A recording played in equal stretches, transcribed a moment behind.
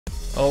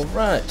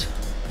Alright.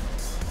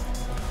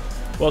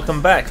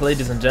 Welcome back,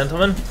 ladies and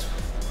gentlemen.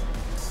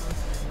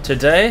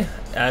 Today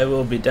I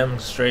will be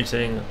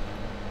demonstrating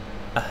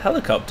a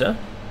helicopter.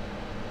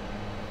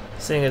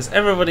 Seeing as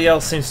everybody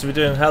else seems to be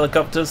doing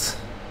helicopters,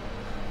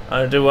 I'm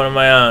going to do one of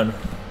my own.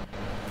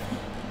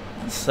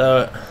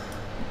 So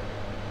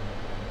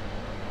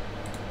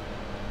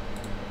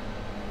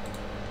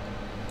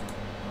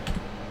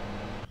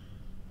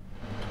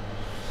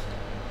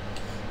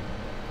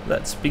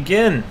let's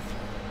begin.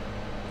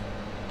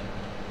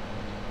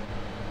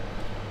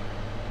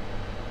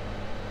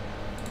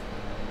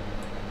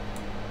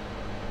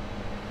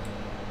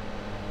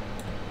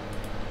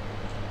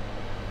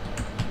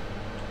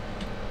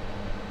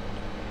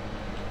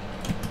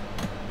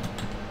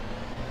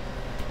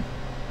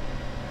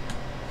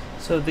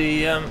 So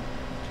the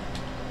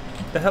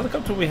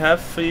helicopter we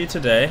have for you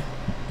today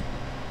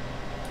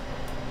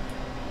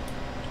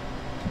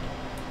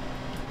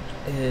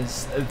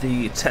is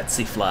the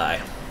Tsetse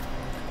Fly.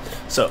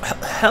 So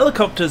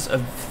helicopters are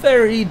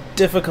very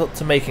difficult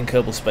to make in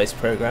Kerbal Space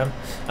Program.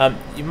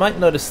 You might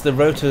notice the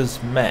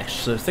rotors mesh,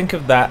 so think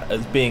of that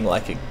as being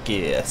like a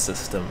gear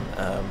system.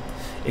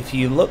 If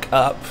you look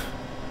up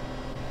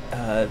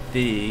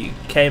the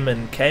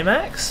Cayman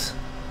K-Max,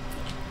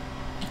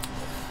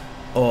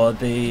 or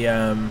the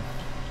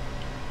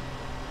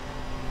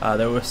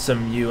there were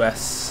some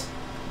US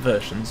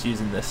versions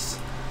using this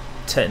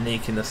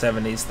technique in the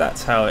 70s.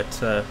 That's how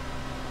it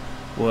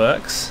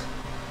works.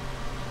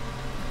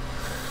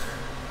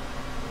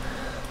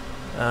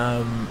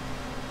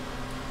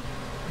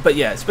 But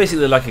yeah, it's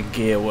basically like a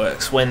gear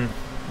works. When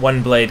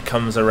one blade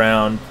comes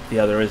around, the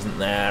other isn't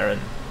there,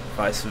 and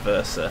vice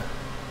versa.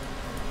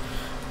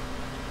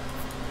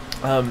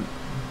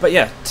 But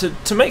yeah,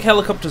 to make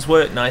helicopters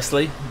work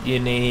nicely, you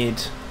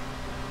need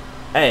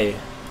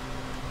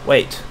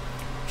weight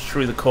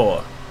through the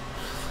core.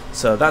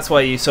 So that's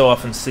why you so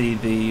often see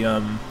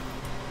the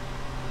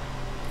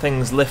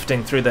things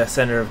lifting through their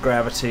center of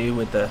gravity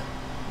with the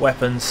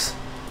weapons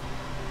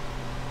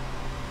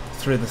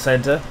through the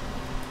center,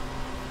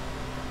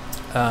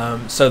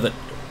 so that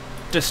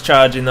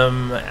discharging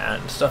them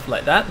and stuff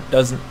like that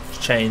doesn't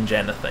change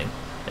anything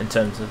in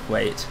terms of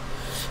weight.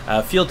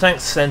 Fuel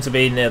tanks tend to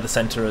be near the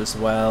center as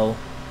well.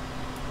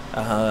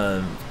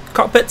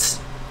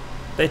 Cockpits,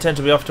 they tend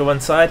to be off to one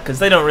side because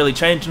they don't really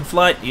change in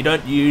flight. You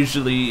don't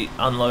usually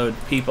unload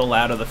people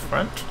out of the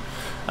front.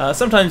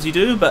 Sometimes you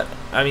do, but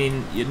I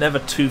mean, you're never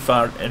too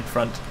far in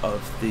front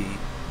of the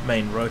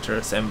main rotor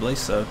assembly,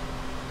 so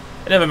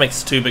it never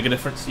makes too big a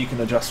difference. You can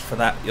adjust for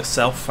that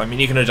yourself. I mean,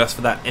 you can adjust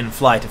for that in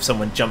flight if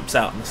someone jumps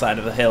out on the side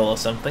of a hill or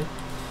something.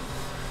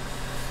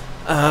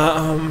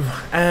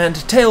 And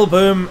tail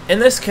boom, in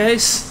this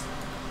case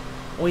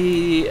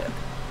we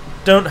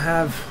don't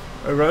have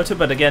a rotor,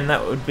 but again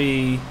that would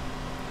be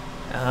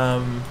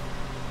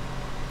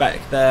back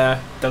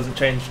there, doesn't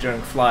change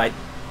during flight,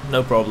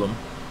 no problem.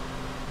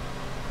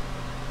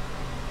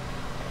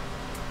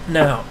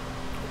 Now,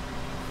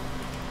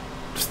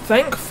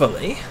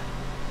 thankfully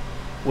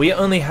we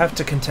only have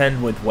to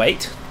contend with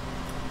weight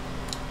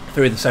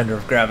through the center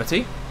of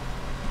gravity.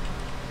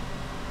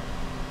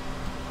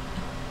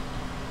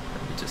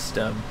 Just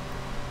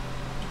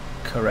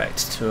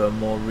correct to a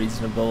more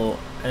reasonable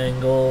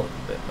angle,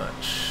 a bit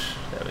much.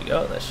 There we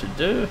go, that should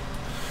do.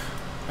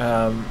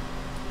 Yeah,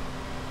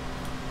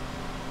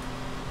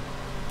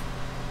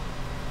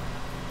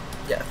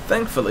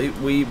 thankfully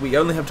we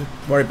only have to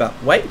worry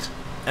about weight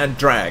and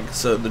drag.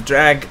 So the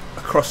drag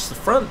across the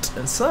front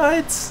and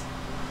sides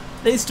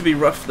needs to be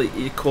roughly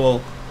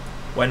equal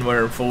when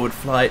we're in forward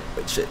flight,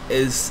 which it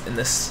is in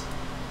this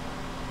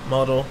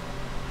model.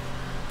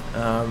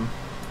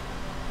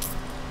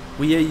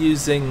 We are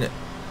using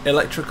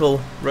electrical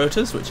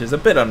rotors, which is a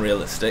bit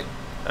unrealistic.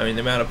 I mean,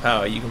 the amount of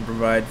power you can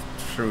provide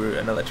through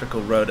an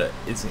electrical rotor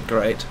isn't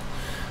great.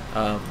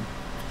 The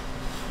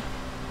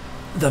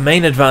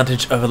main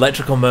advantage of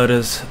electrical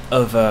motors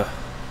over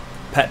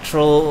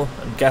petrol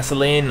and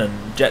gasoline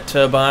and jet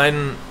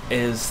turbine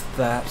is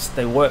that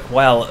they work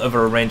well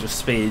over a range of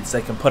speeds.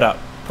 They can put out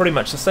pretty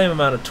much the same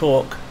amount of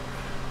torque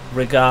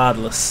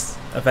regardless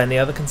of any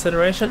other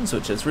considerations,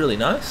 which is really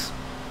nice.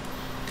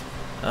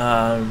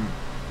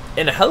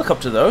 In a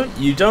helicopter though,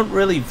 you don't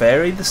really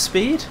vary the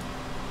speed,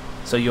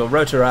 so your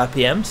rotor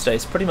RPM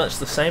stays pretty much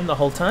the same the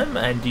whole time,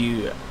 and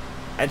you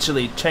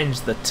actually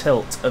change the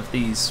tilt of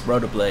these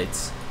rotor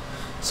blades.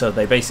 So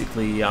they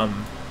basically,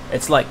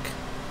 it's like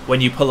when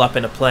you pull up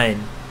in a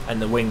plane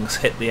and the wings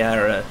hit the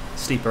air at a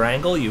steeper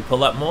angle, you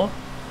pull up more.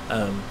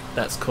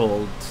 That's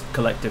called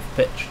collective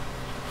pitch.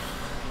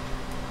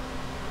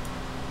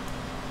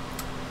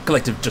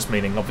 Collective just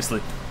meaning,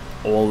 obviously,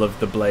 all of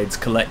the blades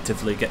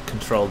collectively get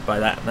controlled by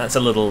that, and that's a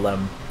little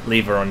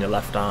lever on your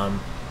left arm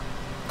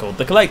called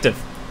the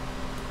collective.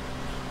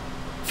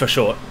 For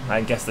short,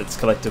 I guess it's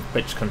collective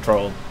pitch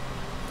control.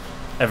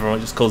 Everyone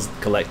just calls it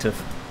collective.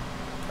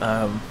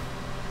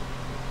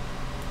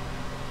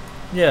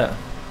 Yeah.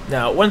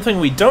 Now, one thing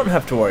we don't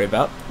have to worry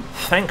about,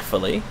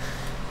 thankfully,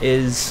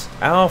 is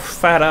our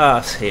fat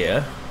ass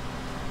here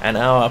and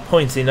our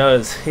pointy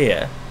nose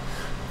here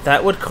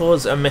that would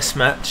cause a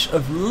mismatch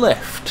of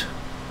lift.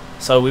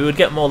 So we would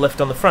get more lift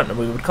on the front and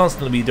we would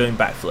constantly be doing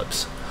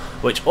backflips.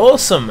 Which,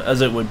 awesome as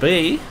it would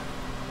be,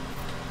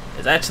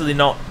 is actually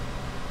not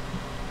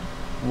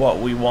what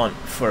we want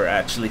for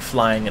actually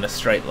flying in a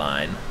straight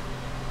line.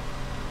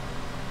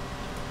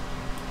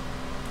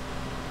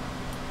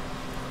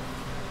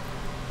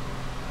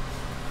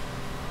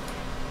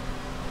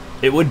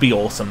 It would be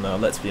awesome though,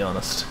 let's be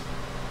honest.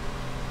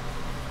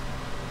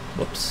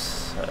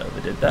 Whoops,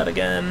 we did that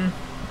again.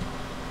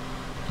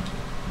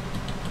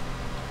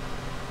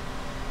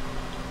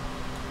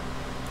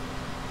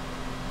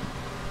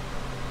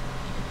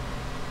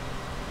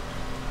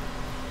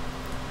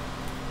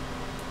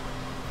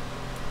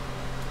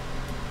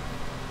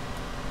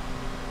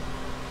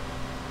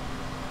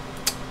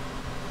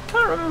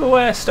 Can't remember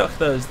where I stuck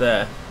those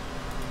there.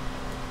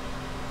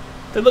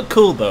 They look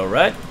cool though,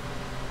 right?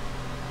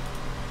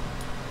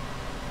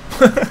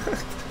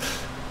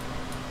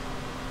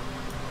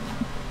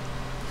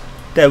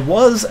 There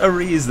was a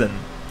reason.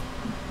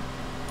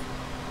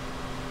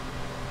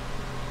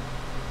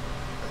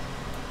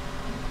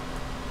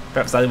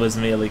 Perhaps I was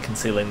merely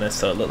concealing this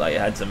so it looked like it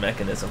had some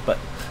mechanism, but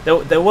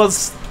there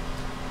was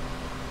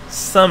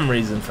some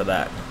reason for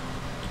that.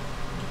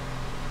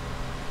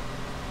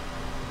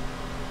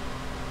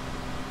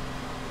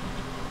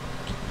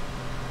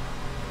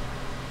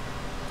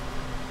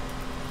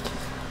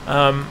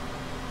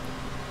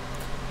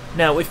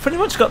 Now we've pretty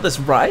much got this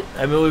right.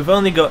 I mean, we've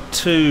only got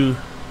two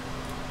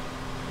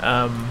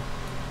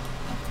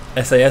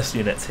SAS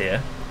units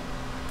here,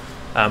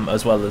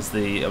 as well as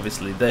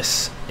obviously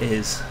this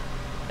is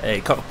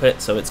a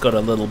cockpit, so it's got a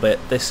little bit.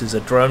 This is a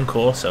drone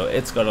core, so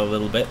it's got a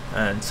little bit,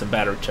 and some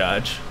battery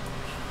charge.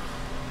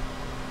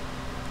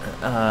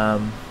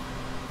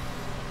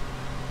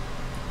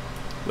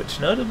 Which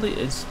notably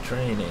is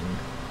draining.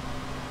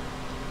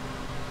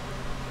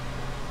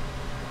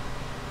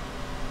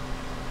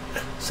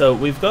 So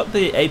we've got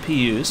the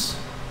APUs.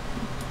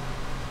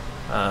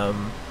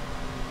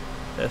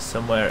 They're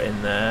somewhere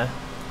in there.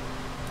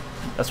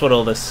 That's what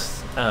all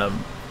this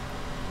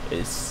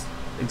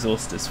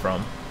exhaust is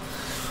from.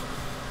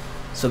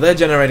 So they're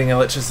generating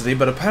electricity,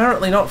 but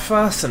apparently not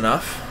fast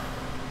enough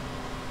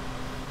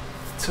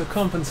to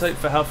compensate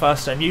for how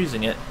fast I'm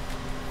using it.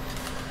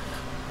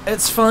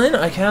 It's fine,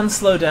 I can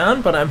slow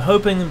down, but I'm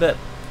hoping that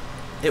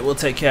it will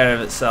take care of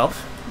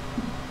itself.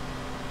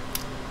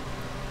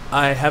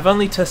 I have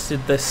only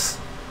tested this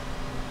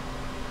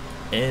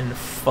in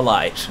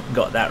flight,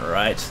 got that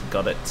right,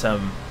 got it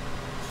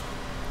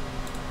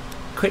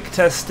quick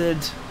tested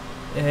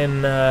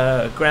in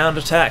ground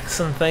attacks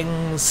and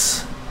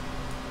things.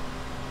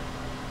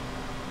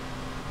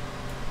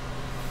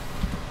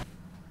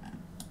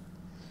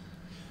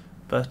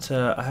 But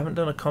I haven't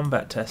done a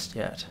combat test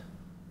yet,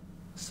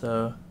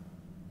 so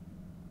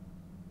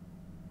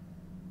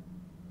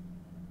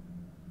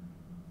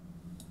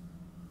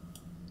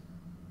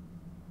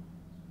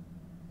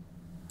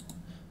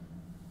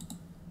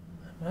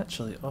I'm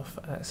actually off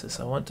axis.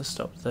 I want to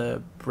stop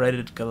the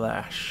breaded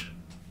galash.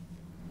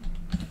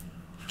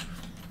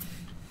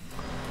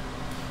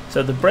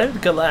 So the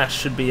breaded galash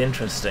should be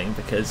interesting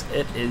because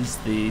it is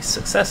the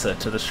successor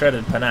to the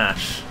shredded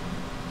panache.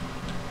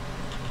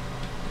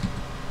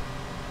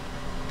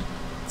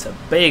 It's a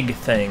big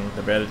thing,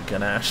 the breaded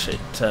ganache.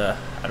 I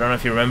don't know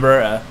if you remember,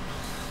 a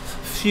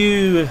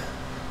few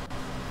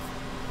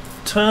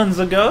turns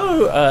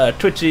ago,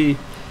 Twtichi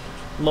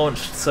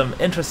launched some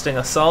interesting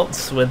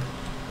assaults with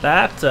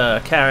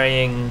that,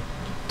 carrying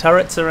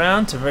turrets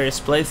around to various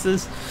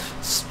places,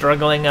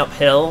 struggling up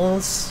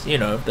hills, you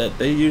know,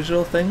 the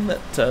usual thing that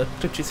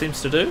Twtichi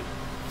seems to do.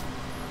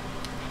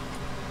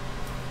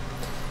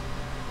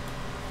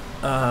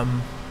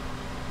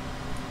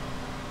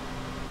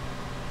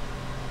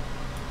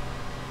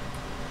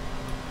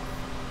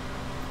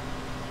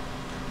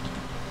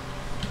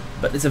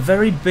 But it's a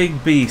very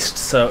big beast,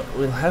 so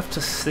we'll have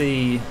to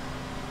see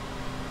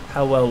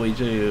how well we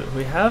do.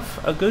 We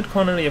have a good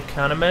quantity of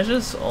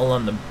countermeasures all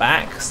on the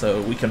back, so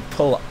we can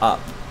pull up,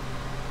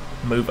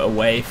 move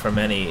away from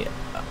any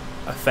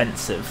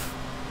offensive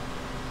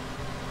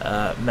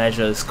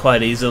measures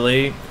quite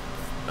easily.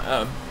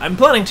 I'm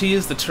planning to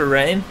use the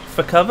terrain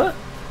for cover.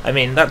 I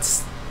mean,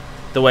 that's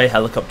the way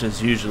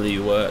helicopters usually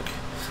work.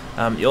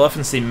 You'll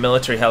often see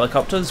military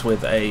helicopters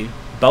with a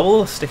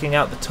bubble sticking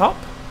out the top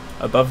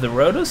above the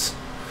rotors.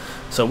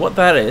 So what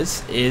that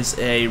is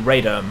a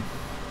radome.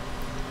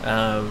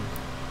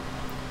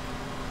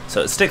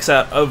 So it sticks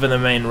out over the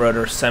main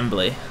rotor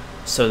assembly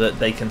so that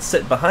they can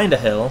sit behind a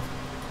hill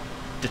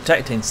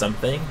detecting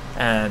something,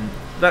 and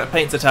that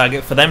paints a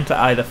target for them to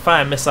either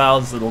fire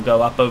missiles that will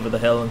go up over the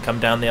hill and come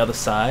down the other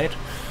side,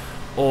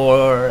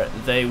 or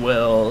they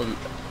will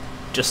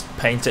just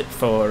paint it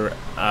for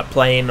a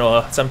plane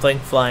or something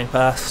flying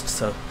past,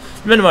 so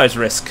minimize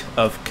risk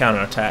of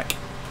counterattack.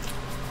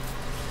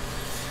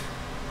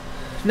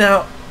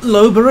 Now,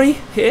 Lowberry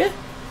here,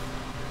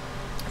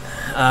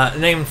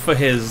 named for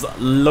his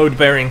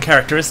load-bearing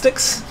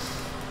characteristics.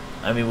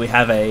 I mean, we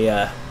have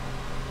a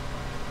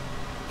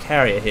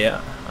carrier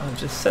here. I'll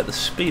just set the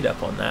speed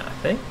up on that, I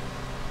think.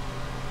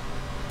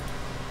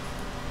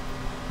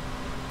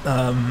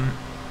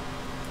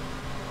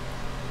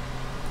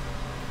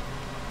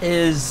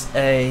 Is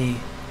a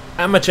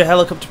amateur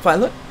helicopter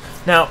pilot.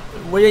 Now,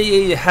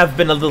 we have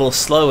been a little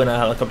slow in our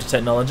helicopter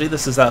technology.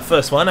 This is our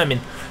first one. I mean,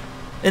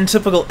 in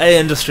typical A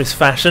Industries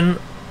fashion,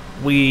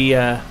 we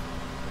have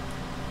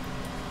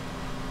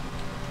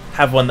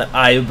one that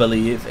I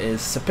believe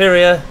is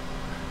superior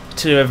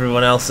to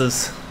everyone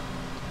else's.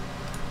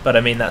 But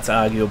I mean, that's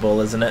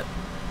arguable, isn't it?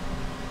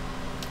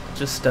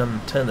 Just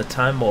turn the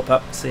time warp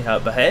up, see how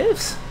it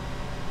behaves.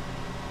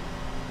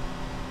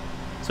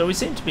 So we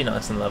seem to be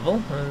nice and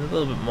level. A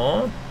little bit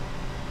more.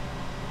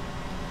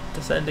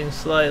 Descending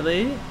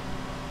slightly.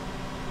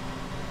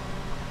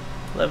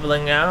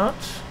 Leveling out.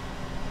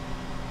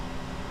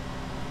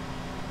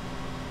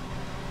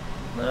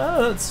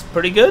 Oh, that's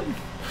pretty good.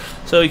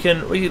 So it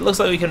looks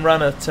like we can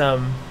run at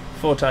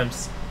 4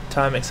 times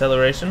time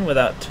acceleration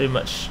without too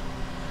much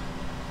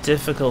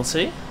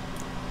difficulty.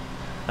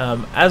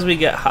 As we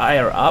get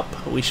higher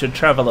up, we should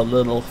travel a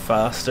little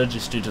faster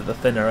just due to the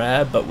thinner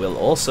air, but we'll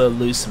also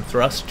lose some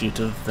thrust due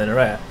to the thinner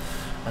air.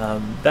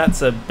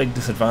 That's a big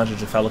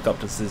disadvantage of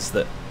helicopters, is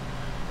that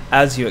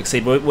as you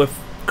exceed, we're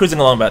cruising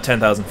along about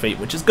 10,000 feet,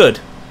 which is good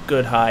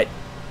height.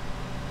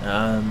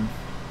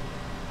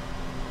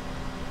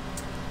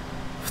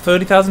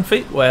 30,000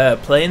 feet, where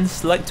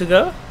planes like to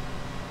go,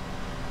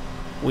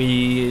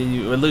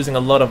 we're losing a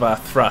lot of our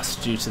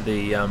thrust due to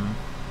the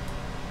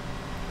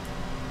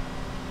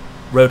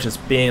rotors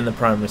being the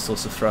primary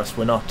source of thrust.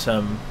 We're not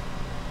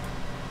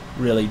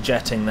really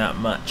jetting that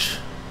much.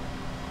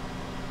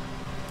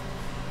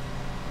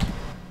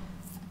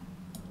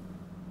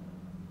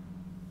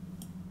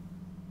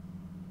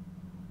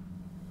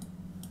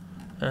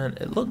 And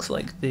it looks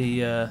like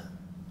the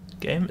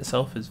game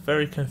itself is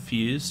very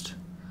confused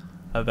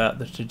about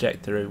the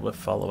trajectory we're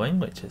following,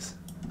 which is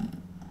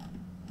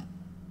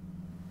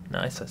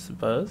nice, I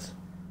suppose.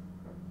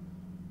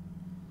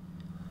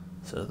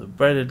 So the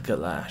breaded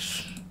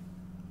galash.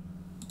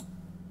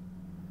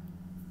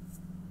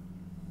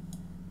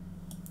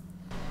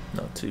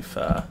 Not too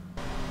far.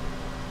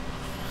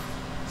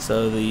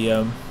 So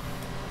the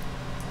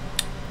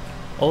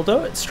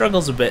although it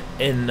struggles a bit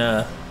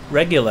in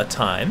regular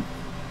time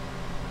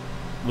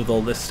with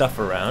all this stuff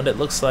around, it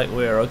looks like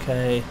we're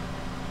okay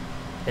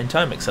in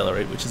time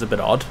accelerate, which is a bit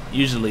odd.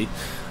 Usually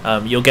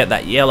you'll get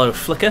that yellow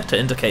flicker to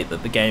indicate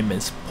that the game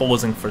is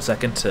pausing for a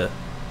second to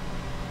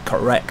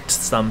correct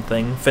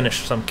something, finish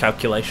some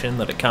calculation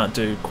that it can't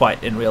do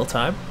quite in real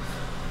time.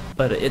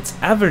 But it's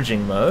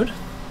averaging mode.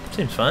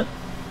 Seems fine.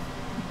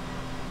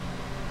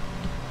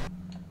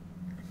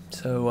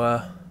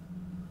 So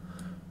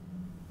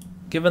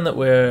given that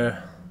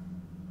we're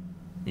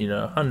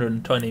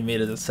 120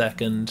 meters a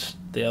second,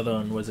 the other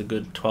one was a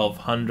good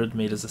 1200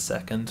 meters a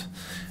second,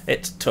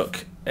 it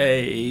took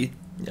 3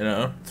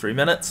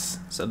 minutes,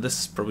 so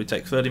this probably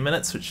take 30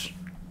 minutes, which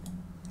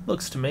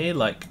looks to me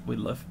like we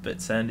left a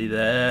bit sandy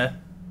there.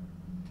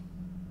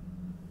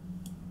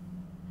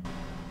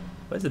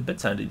 Where's the bit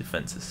sandy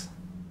defenses?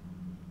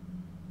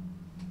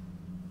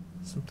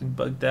 Something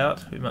bugged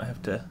out? We might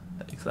have to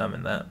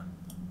examine that.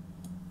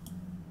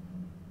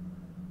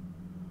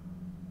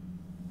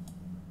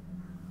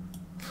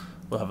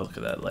 We'll have a look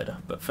at that later,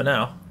 but for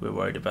now we're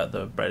worried about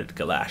the breaded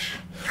galash.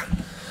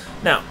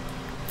 Now,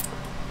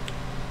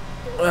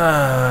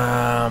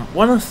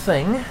 one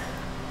thing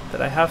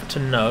that I have to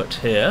note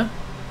here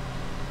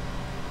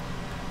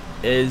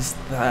is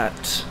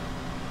that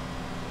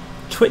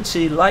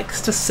Twtichi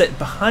likes to sit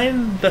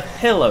behind the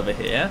hill over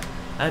here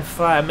and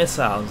fire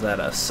missiles at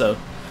us, so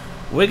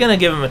we're going to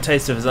give him a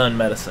taste of his own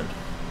medicine.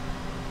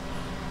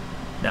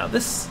 Now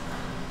this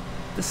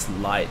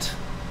light,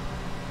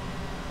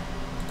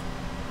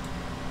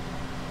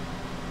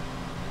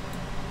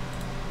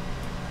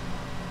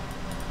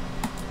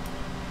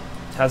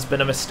 has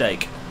been a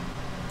mistake.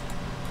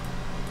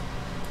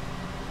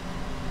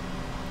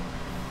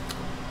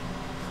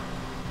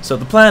 So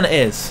the plan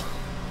is,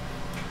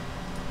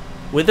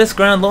 with this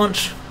ground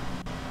launch,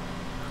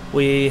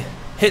 we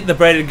hit the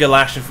braided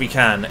galash if we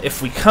can.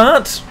 If we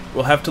can't,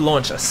 we'll have to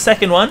launch a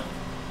second one.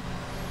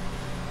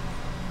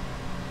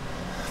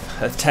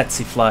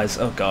 Tsetse Flies,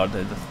 oh god,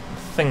 the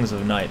things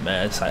of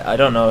nightmares. I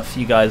don't know if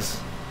you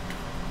guys,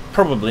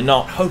 probably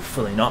not,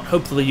 hopefully not,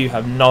 hopefully you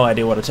have no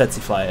idea what a Tsetse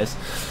Fly is.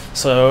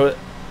 So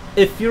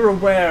if you're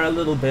aware a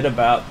little bit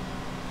about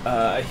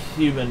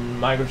human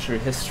migratory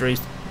history,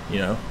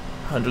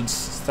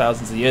 hundreds,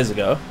 thousands of years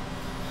ago,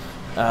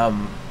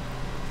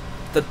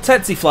 the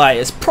Tsetse Fly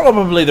is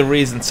probably the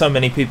reason so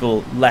many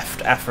people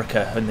left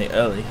Africa in the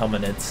early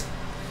hominids.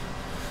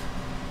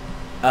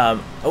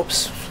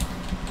 Oops.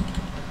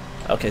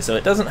 Okay, so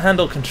it doesn't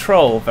handle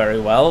control very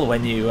well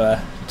when you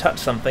touch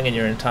something and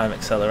you're in time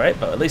accelerate,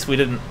 but at least we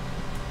didn't...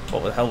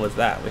 What the hell was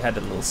that? We had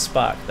a little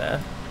spark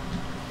there.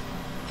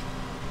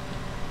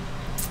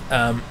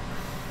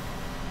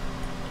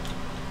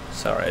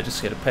 Sorry, I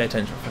just got to pay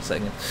attention for a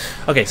second.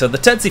 Okay, so the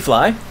Tsetse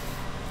Fly.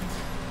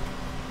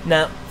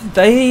 Now,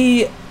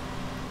 they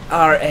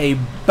are a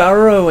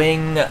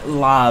burrowing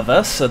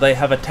larva, so they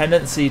have a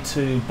tendency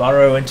to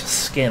burrow into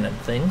skin and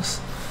things.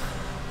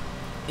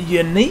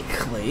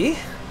 Uniquely,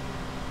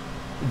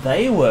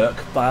 they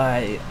work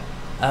by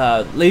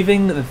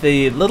leaving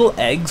the little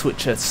eggs,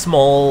 which are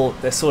small,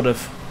 they're sort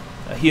of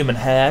a human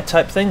hair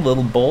type thing,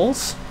 little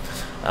balls,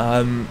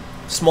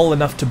 small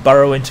enough to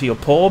burrow into your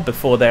paw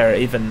before they're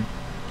even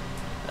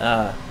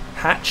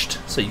hatched,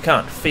 so you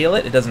can't feel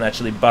it. It doesn't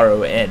actually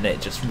burrow in,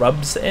 it just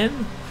rubs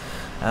in.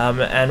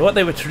 And what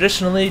they would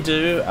traditionally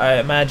do, I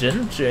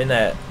imagine, during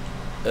their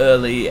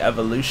early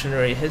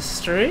evolutionary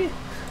history,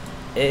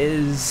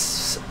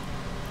 is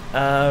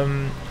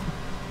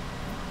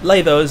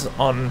lay those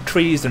on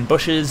trees and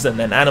bushes, and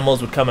then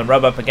animals would come and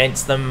rub up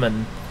against them,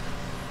 and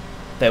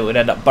they would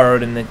end up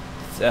burrowed in the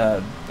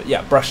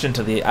brushed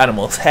into the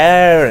animal's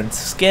hair and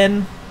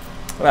skin,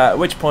 at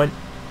which point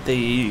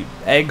the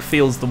egg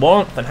feels the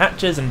warmth and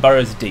hatches and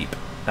burrows deep,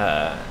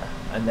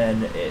 and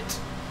then it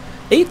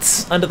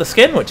eats under the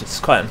skin, which is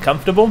quite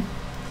uncomfortable,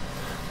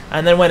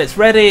 and then when it's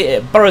ready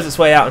it burrows its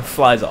way out and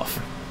flies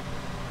off.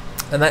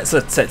 And that's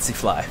a tsetse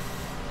fly.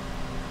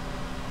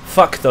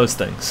 Fuck those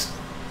things.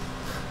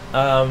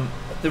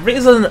 The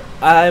reason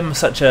I'm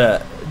such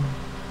a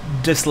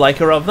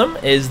disliker of them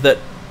is that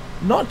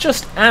not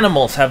just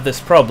animals have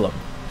this problem.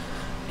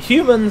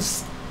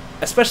 Humans,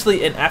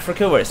 especially in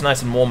Africa where it's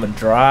nice and warm and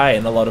dry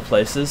in a lot of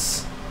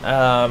places,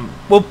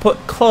 will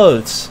put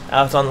clothes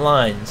out on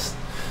lines.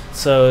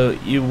 So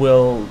you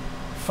will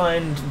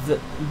find that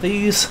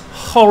these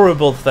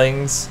horrible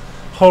things,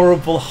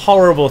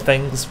 horrible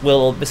things,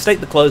 will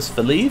mistake the clothes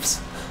for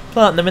leaves,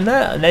 plant them in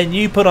there, and then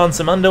you put on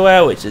some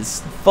underwear which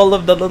is full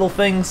of the little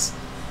things,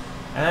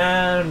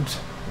 and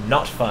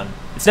not fun.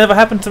 It's never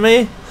happened to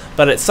me,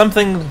 but it's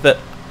something that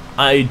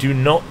I do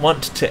not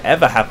want to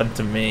ever happen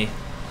to me.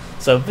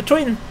 So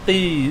between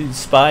the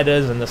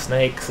spiders and the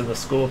snakes and the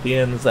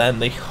scorpions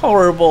and the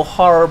horrible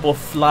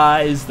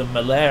flies, the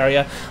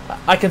malaria,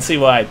 I can see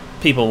why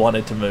people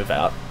wanted to move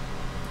out.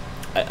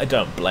 I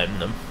don't blame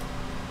them.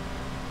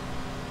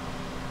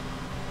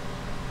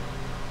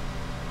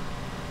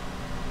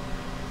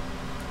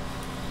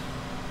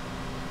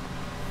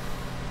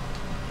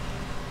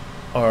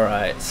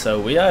 Alright, so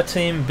we are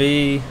Team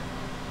B.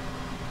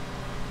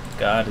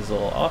 Guard is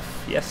all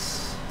off,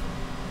 yes.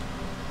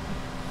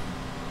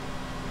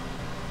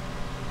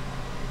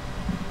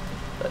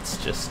 Let's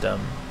just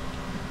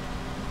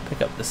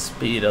pick up the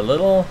speed a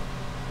little.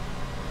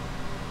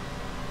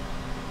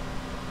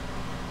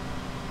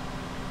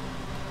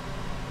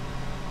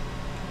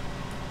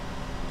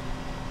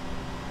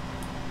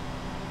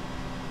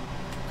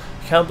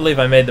 Can't believe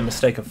I made the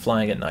mistake of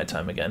flying at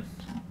nighttime again.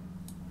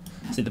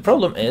 See, the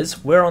problem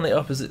is we're on the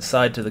opposite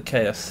side to the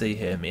KSP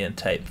here, me and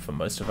Tape, for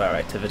most of our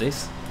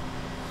activities.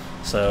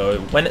 So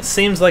when it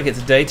seems like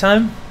it's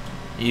daytime,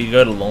 you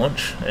go to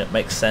launch, and it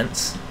makes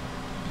sense.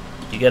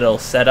 You get it all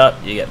set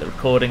up, you get the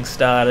recording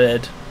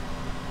started,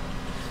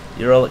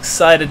 you're all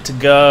excited to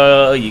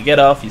go, you get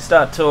off, you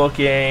start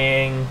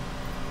talking.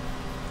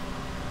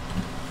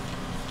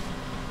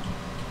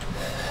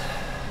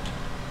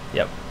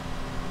 Yep.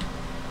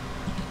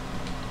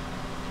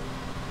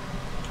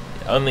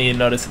 Only you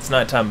notice it's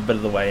nighttime a bit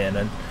of the way in,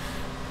 and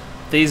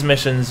these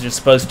missions you're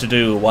supposed to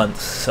do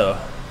once, so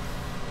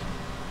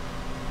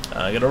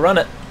I gotta run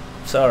it.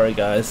 Sorry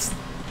guys.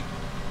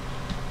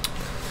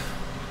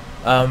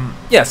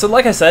 Yeah, so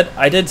like I said,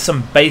 I did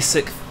some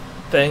basic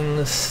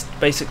things,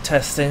 basic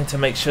testing to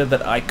make sure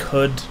that I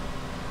could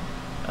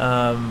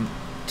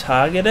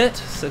target it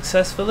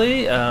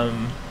successfully.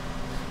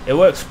 It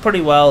works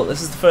pretty well.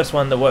 This is the first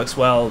one that works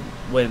well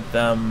with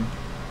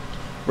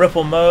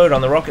ripple mode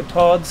on the rocket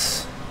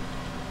pods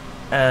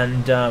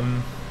and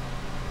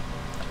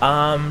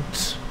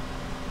armed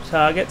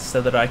targets,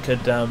 so that I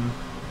could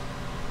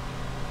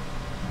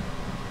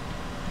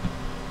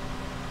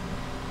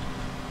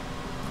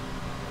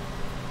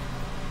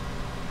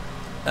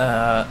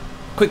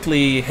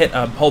quickly hit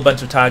a whole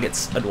bunch of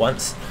targets at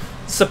once.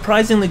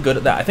 Surprisingly good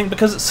at that. I think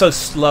because it's so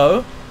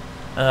slow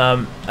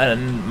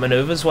and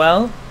maneuvers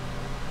well,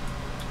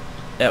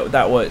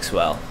 that works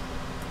well.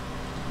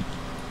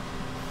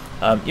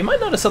 You might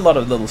notice a lot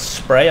of little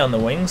spray on the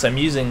wings. I'm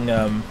using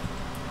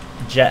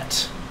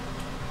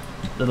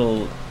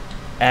little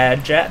air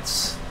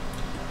jets,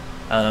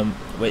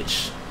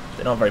 which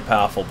they're not very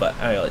powerful, but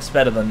anyway, it's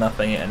better than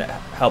nothing, and it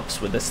helps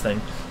with this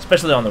thing,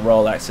 especially on the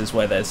roll axis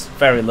where there's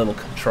very little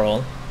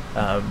control.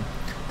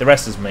 The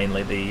rest is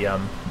mainly the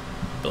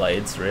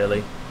blades,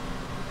 really.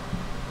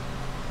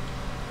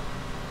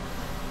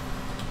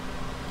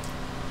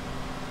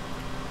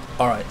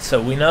 Alright,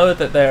 so we know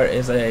that there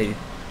is a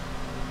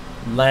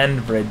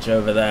land bridge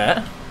over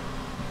there.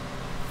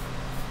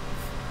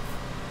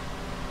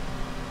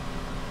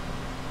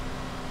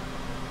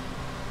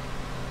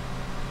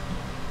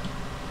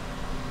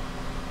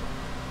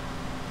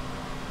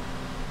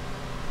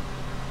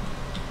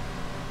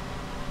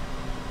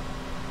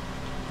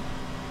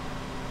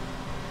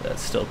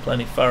 That's still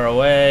plenty far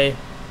away.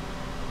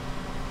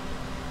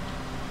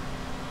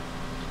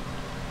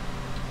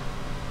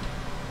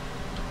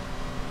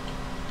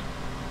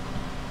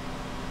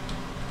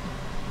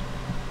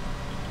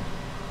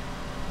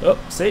 Oh,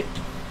 see?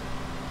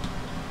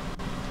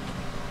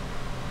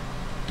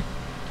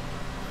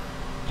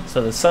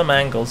 So there's some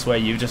angles where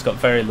you've just got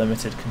very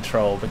limited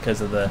control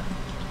because of the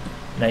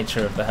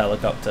nature of the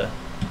helicopter.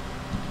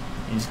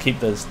 You just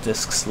keep those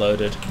discs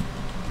loaded.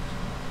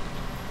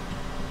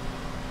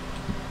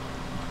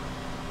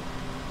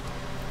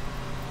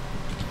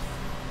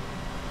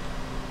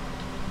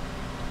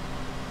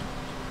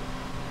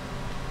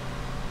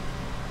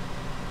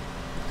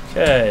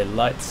 Okay,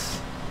 lights.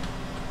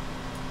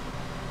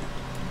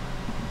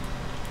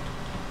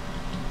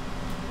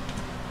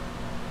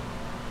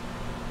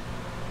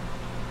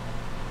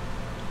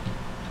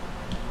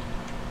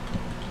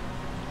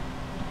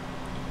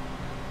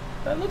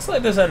 It looks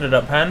like this ended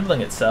up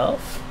handling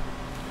itself.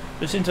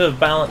 We seem to have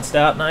balanced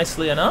out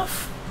nicely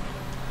enough.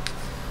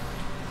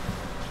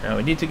 Now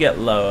we need to get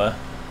lower.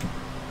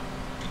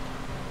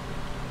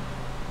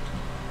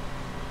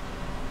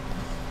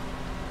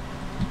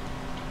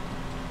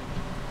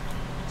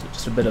 So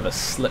just a bit of a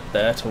slip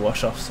there to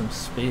wash off some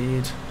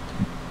speed.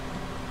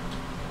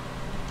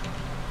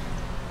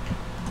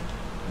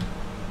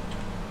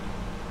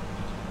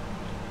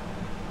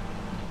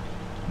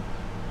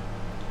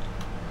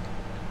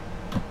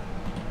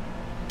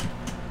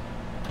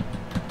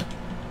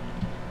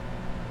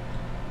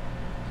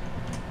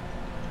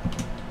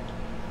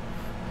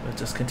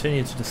 Just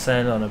continue to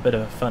descend on a bit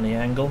of a funny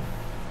angle.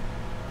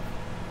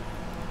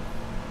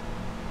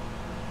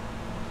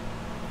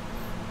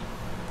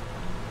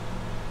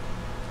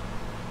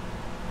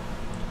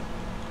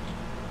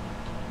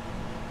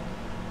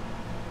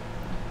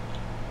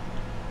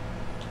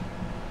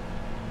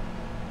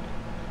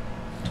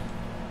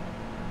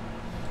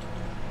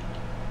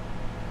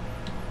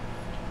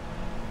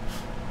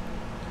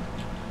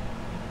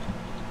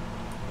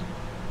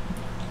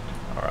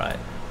 All right,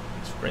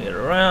 let's bring it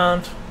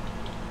around.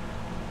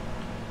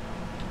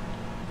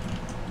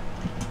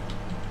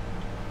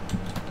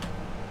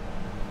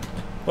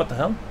 What the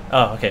hell?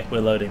 Oh, okay, we're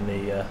loading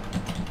the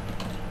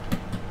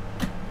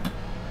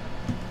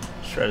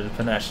shredded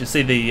panache. You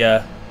see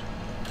the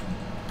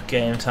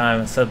game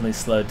time has suddenly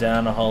slowed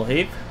down a whole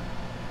heap.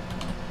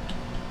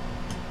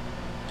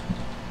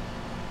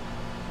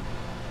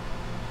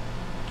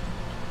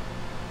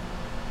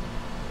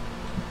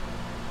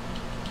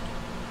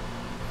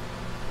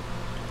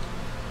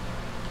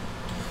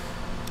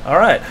 All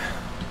right.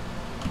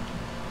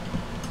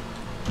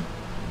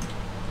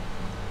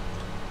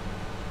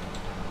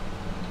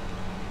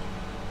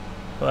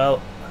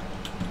 Well,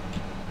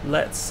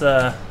 let's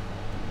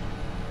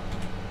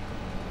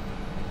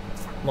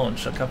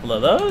launch a couple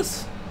of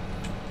those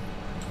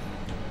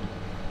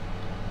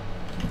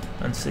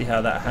and see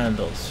how that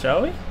handles,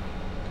 shall we?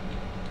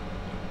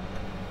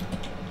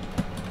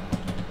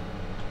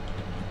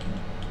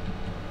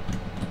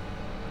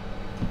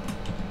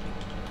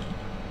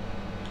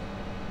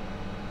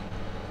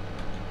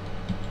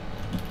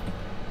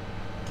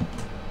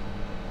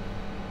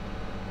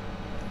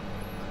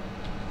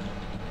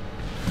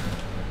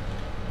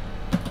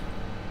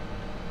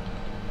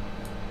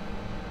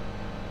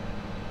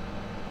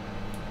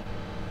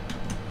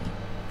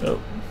 Oh.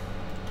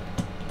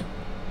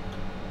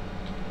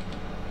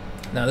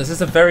 Now this is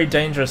a very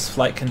dangerous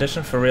flight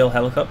condition for real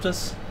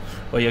helicopters,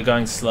 where you're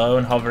going slow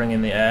and hovering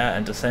in the air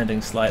and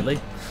descending slightly.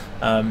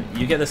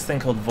 You get this thing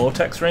called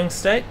vortex ring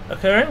state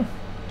occurring.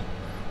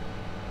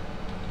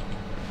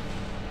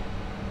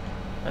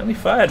 And we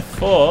fired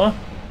 4.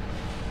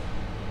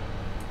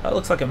 That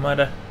looks like it might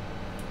have...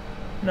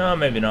 No,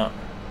 maybe not.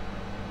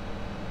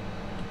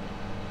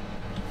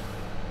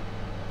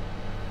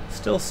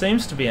 Still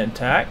seems to be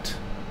intact.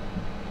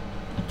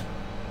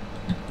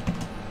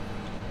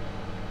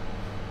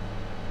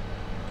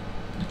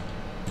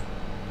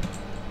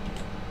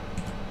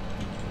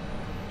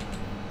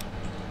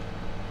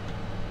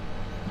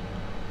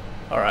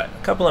 Alright,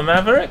 a couple of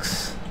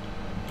Mavericks.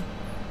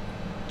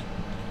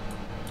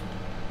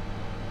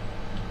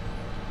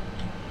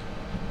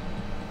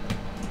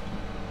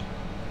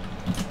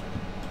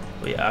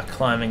 We are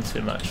climbing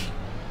too much.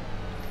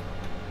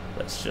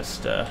 Let's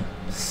just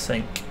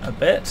sink a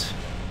bit.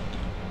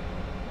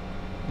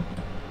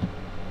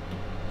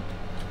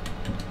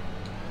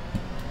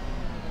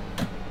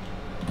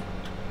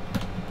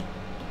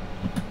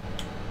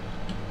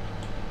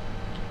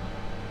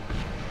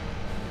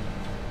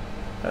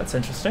 That's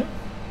interesting.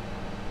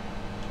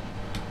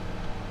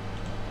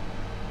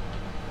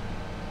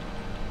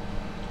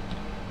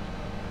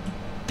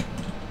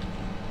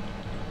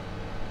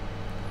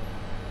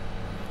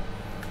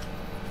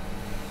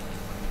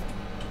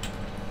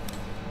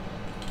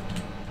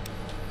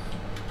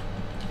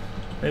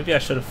 Maybe I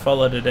should have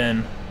followed it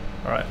in.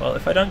 Alright, well,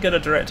 if I don't get a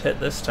direct hit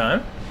this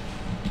time,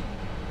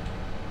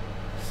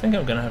 I think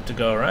I'm going to have to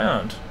go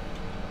around.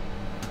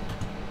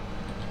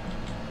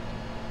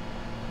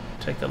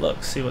 Take a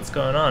look, see what's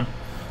going on.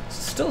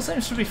 Still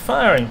seems to be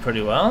firing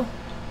pretty well.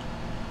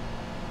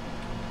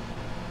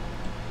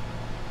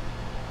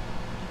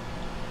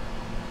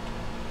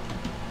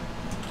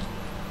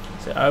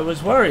 See, I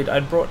was worried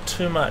I'd brought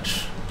too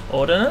much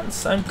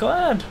ordnance. I'm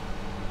glad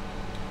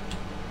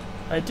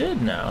I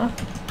did now.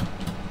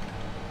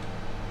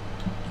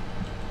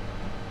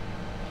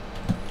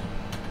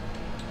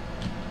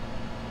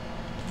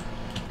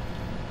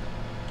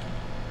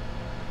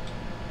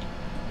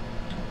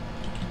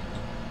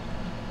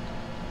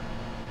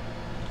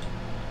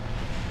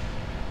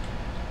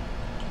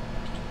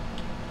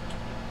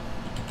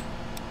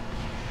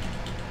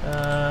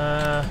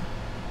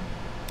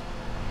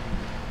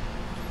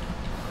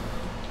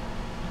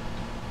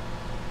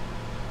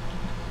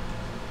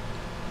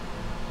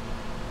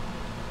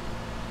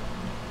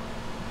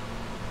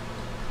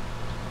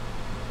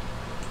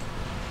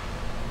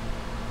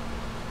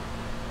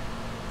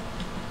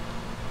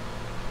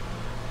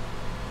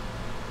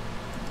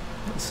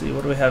 Let's see,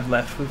 what do we have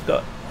left? We've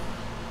got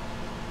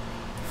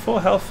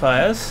 4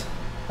 hellfires,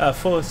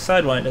 4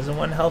 sidewinders and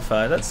 1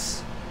 hellfire.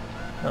 That's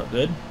not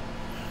good.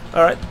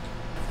 Alright.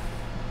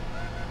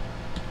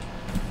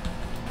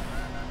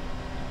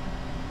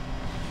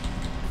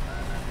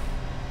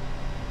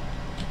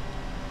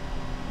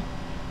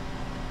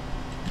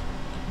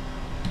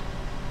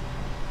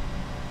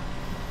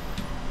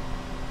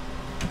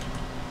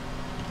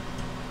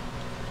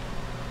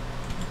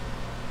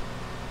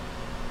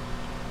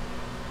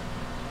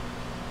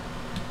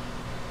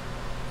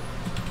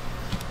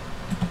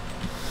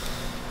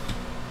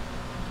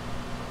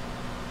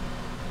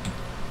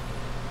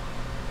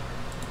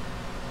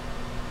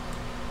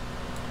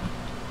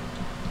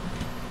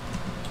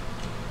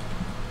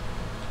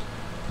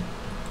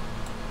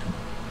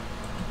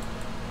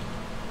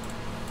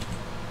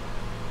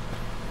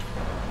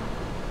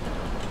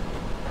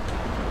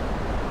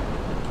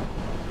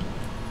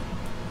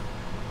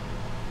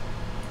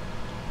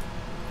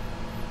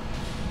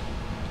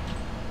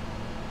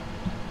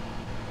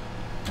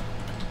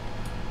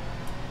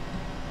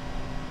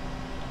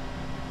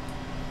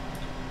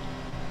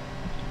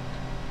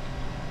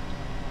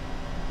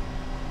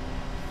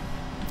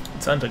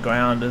 It's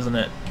underground, isn't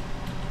it?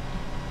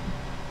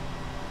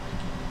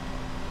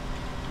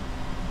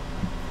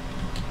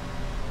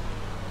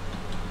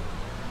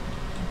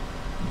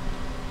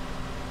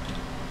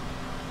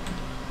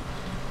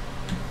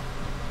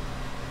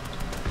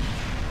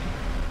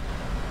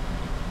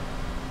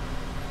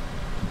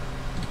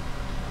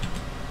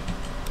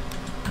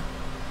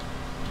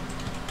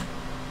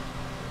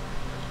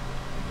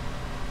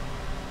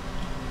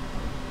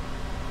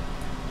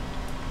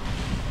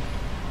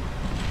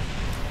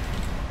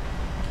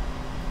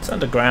 It's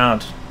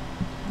underground.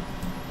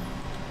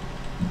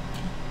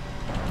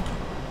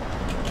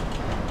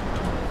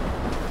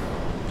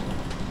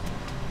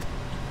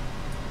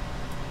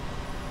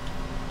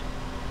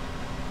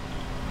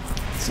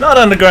 It's not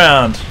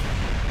underground.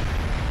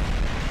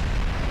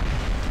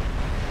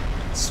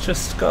 It's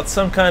just got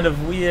some kind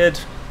of weird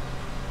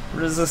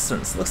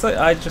resistance. Looks like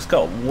I just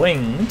got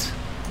winged.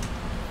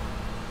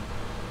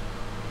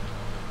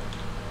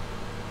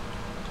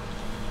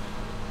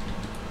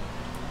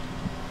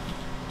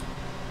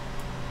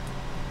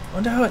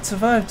 Wonder how it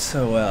survived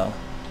so well.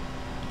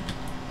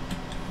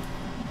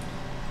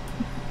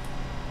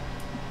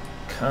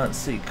 Can't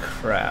see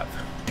crap.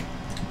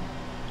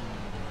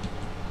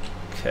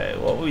 Okay,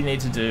 what we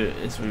need to do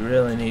is we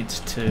really need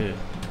to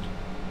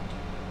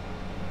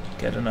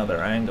get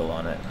another angle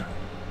on it.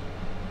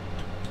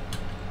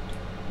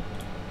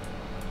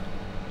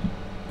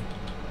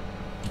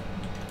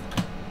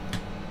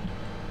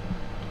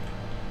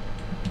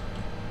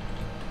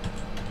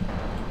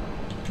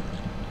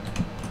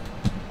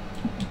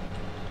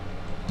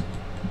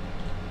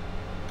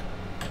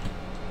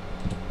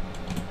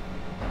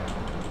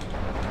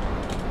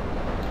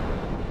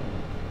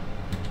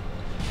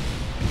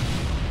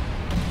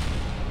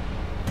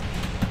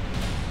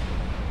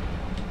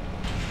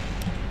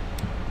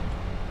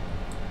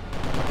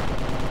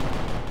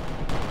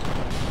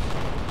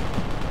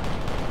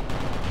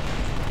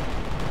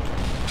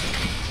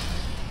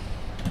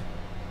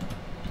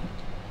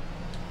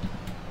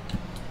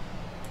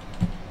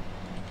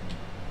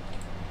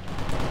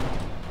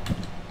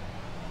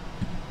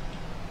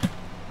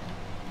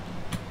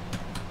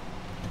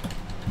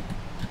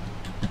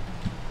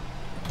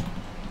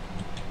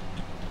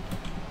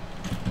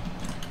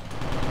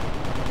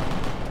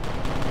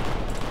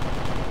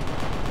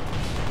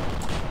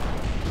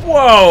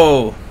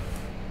 Whoa!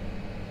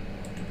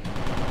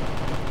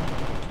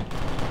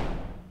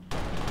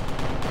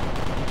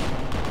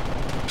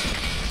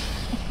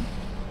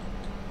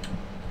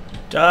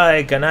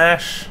 Die,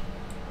 Ganesh!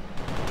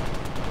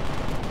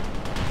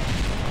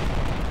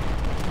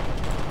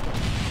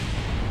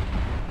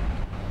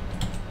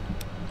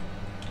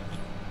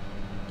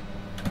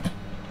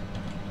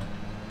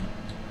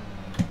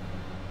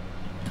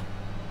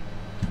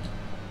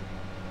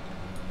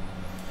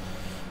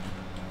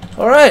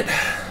 All right.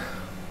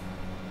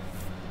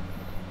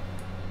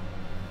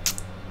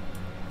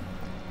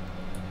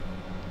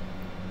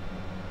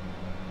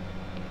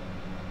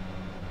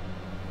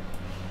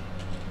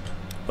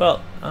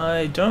 Well,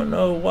 I don't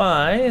know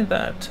why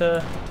that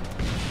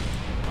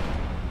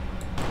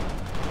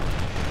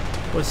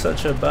was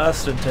such a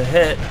bastard to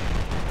hit.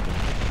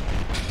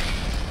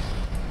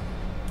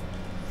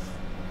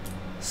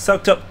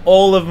 Soaked up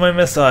all of my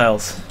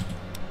missiles.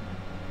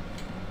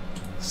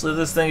 So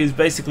this thing is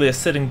basically a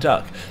sitting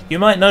duck. You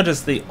might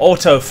notice the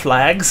auto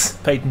flags,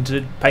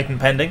 patent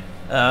pending,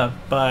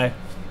 by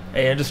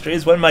A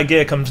Industries. When my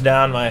gear comes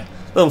down, my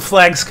little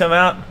flags come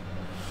out.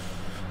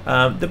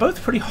 They're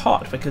both pretty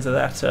hot because of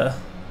that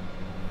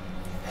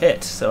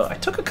hit. So I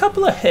took a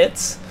couple of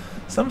hits.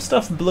 Some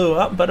stuff blew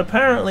up, but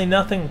apparently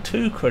nothing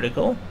too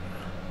critical.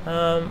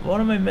 What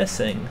am I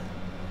missing?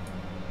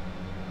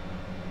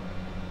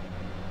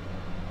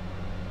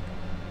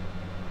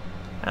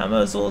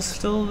 Ammo's all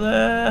still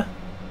there.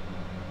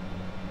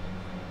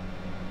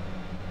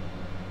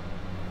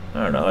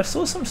 I don't know, I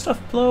saw some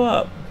stuff blow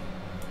up.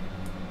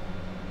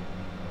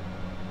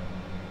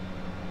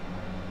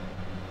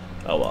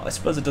 Oh well, I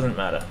suppose it doesn't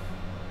matter.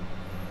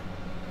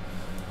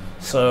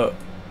 So,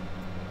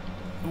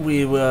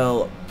 we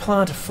will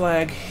plant a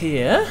flag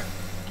here.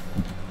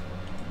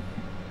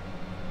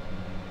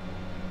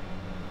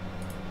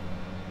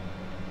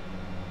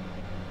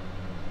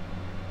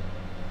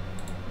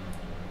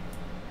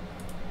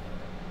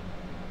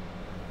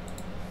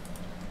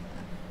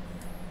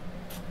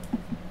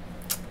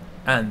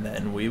 And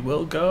then we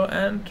will go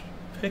and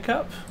pick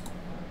up.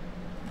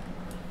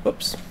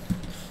 Whoops.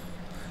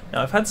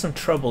 Now I've had some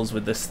troubles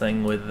with this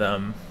thing with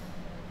the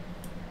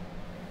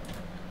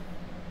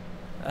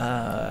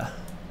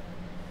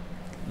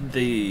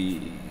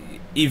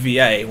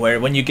EVA, where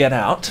when you get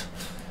out,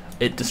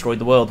 it destroyed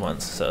the world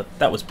once, so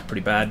that was pretty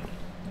bad.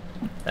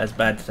 As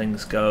bad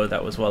things go,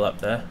 that was well up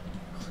there.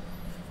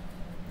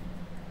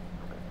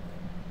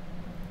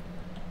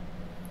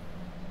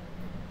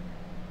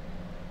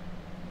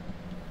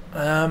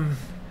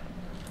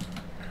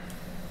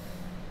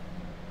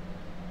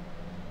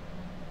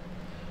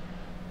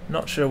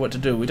 Not sure what to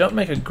do. We don't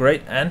make a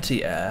great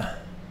anti-air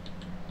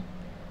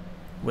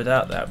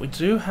without that. We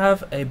do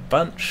have a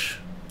bunch.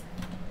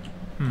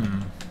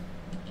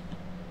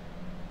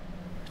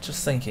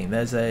 Just thinking,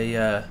 there's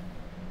a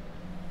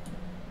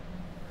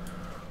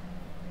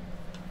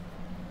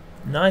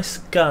nice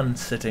gun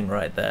sitting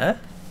right there.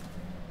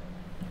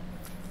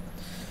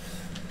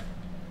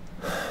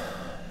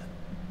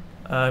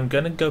 I'm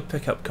gonna go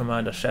pick up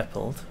Commander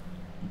Shepard.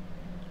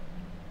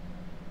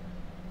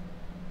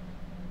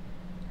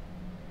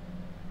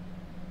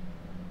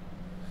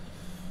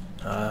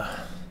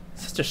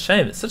 Such a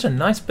shame. It's such a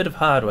nice bit of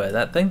hardware,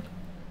 that thing.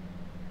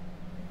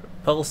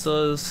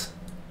 Repulsors.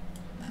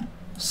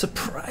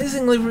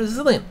 Surprisingly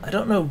resilient. I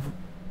don't know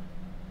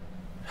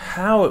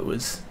how it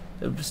was.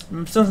 It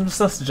must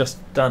have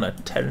just done a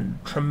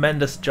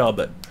tremendous job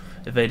at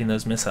evading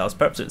those missiles.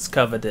 Perhaps it's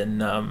covered in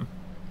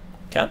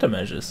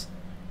countermeasures,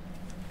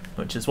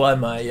 which is why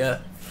my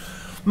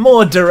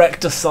more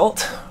direct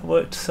assault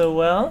worked so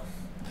well.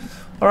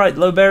 Alright,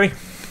 Lowberry.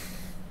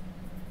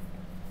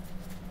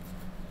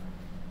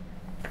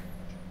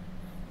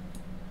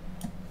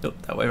 Oh,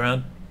 that way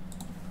around.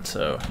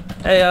 So,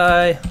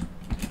 AI,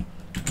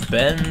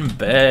 Ben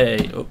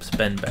Bay. Oops,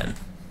 Ben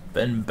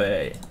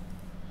Bay.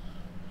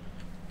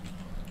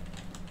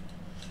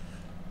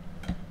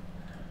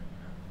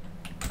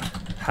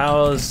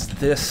 How's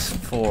this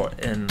for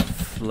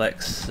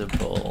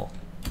inflexible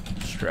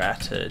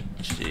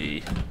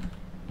strategy?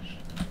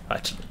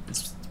 Actually,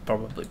 it's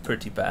probably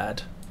pretty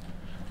bad,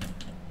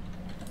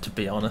 to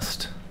be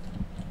honest.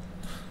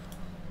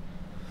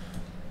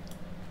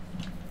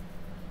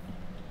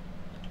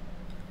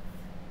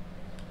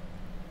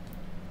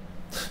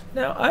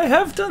 Now, I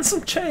have done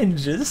some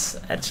changes.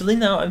 Actually,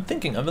 now I'm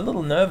thinking, I'm a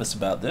little nervous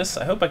about this.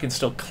 I hope I can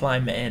still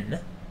climb in.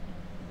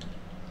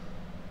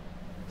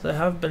 There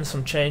have been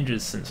some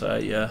changes since I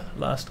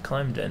last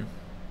climbed in.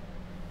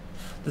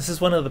 This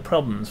is one of the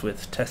problems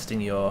with testing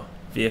your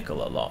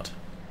vehicle a lot.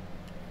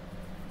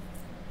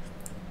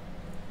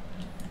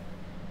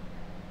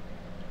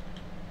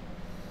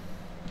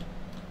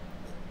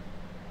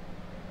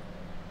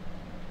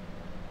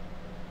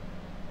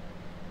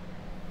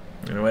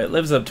 Anyway, it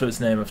lives up to its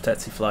name of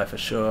Tsetse Fly for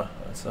sure.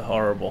 It's a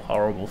horrible,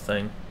 horrible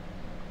thing.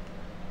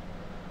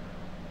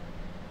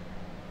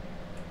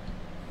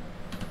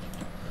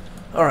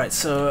 Alright,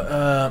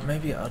 so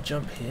maybe I'll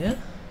jump here.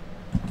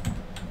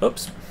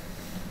 Oops.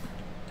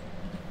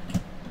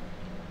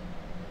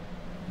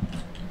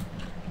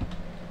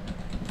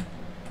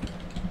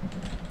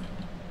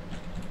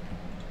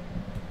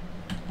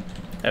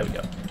 There we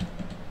go.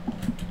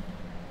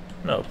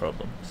 No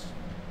problems.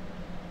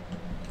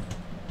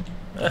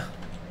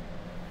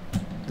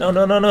 No,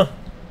 no, no, no.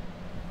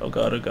 Oh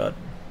god, oh god.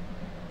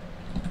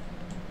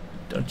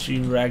 Don't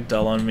you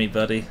ragdoll on me,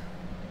 buddy.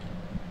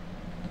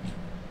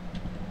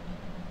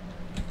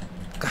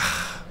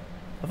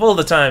 Of all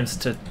the times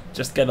to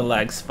just get a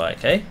lag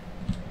spike, eh?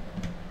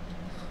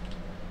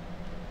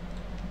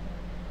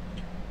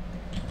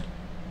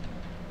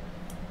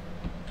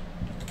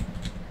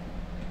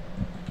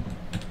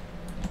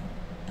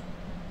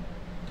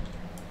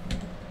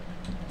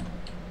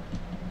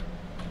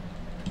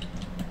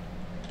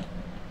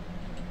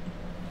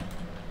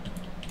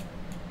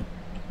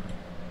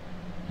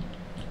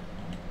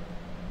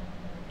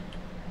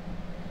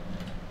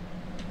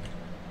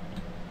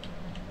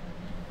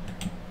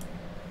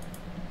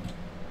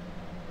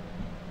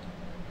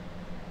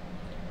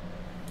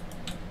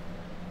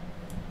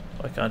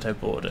 can't I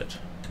board it?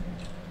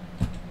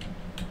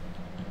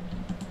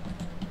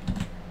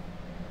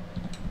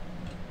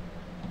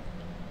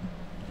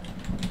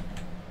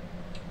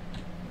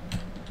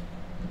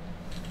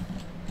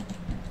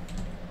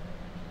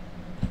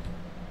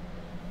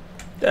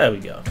 There we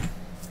go.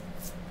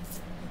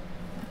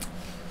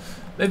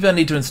 Maybe I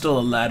need to install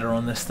a ladder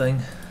on this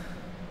thing.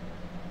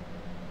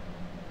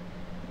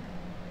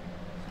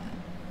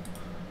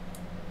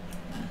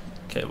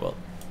 Okay, well,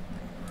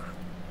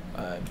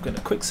 I'm going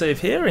to quick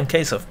save here in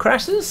case of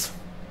crashes.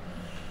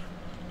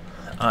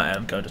 I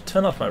am going to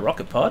turn off my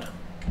rocket pod.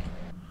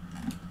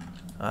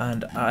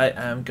 And I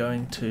am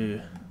going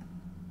to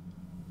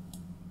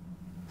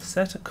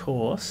set a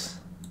course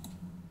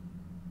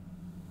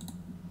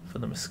for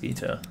the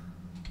mosquito.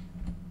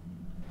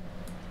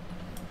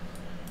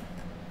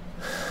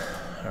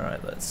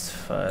 Alright, let's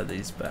fire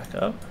these back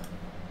up.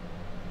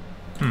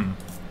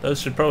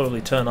 Those should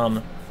probably turn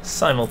on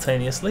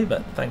simultaneously,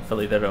 but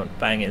thankfully they don't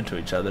bang into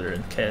each other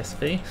in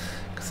KSP,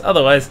 because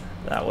otherwise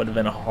that would have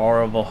been a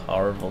horrible,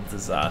 horrible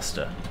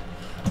disaster.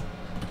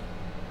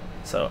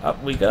 So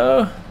up we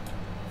go.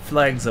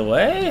 Flags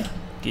away.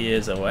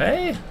 Gears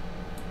away.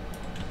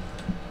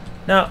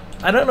 Now,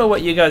 I don't know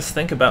what you guys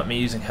think about me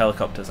using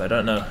helicopters. I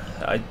don't know.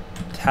 I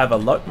have a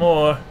lot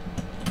more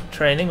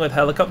training with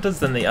helicopters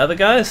than the other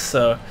guys,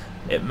 so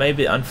it may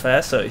be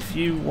unfair. So if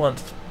you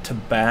want to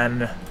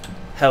ban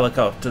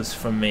helicopters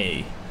from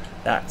me,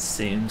 that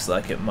seems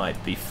like it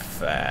might be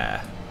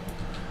fair.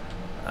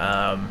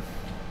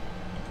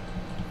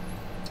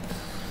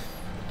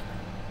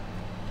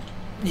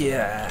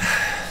 Yeah.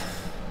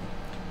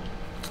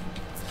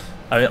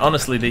 I mean,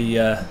 honestly,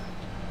 the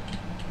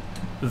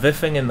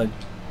viffing in the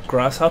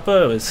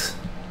grasshopper was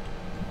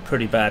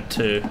pretty bad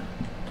too.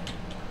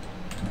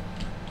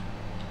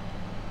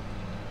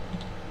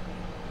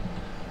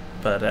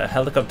 But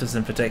helicopters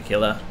in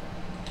particular.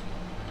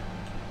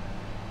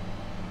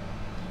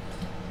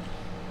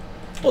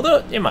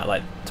 Although, you might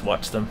like to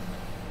watch them.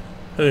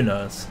 Who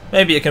knows?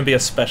 Maybe it can be a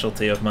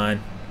specialty of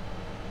mine.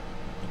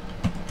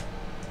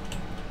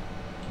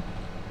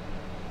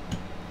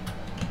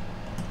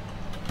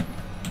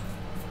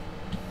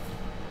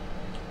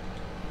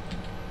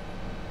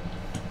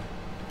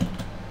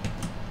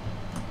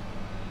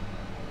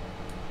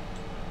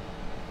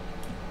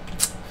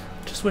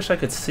 Just wish I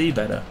could see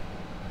better.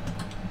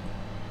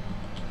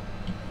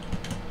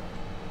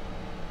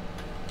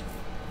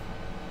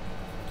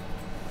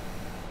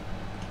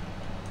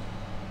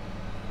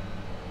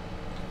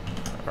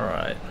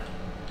 Alright.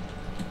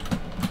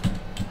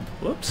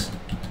 Whoops.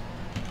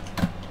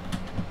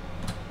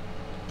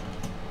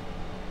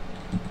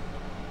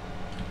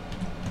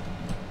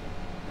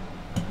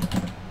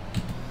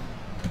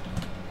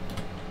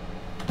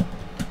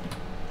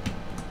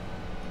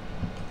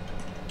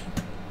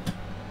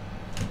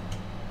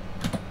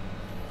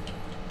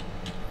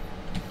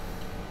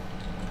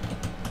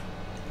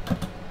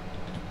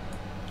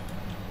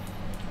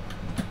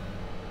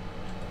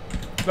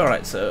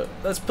 Alright, so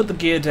let's put the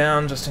gear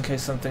down just in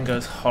case something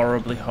goes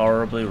horribly,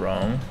 horribly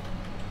wrong.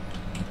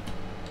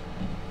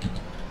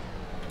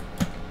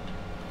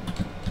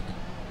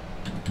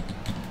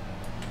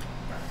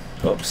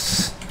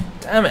 Oops.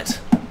 Damn it!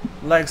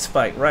 Lag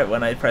spike right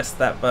when I pressed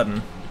that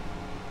button.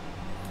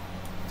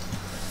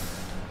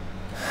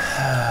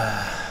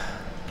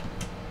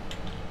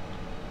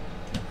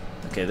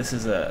 Okay, this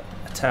is a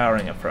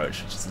towering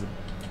approach, which is the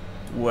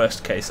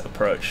worst case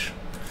approach.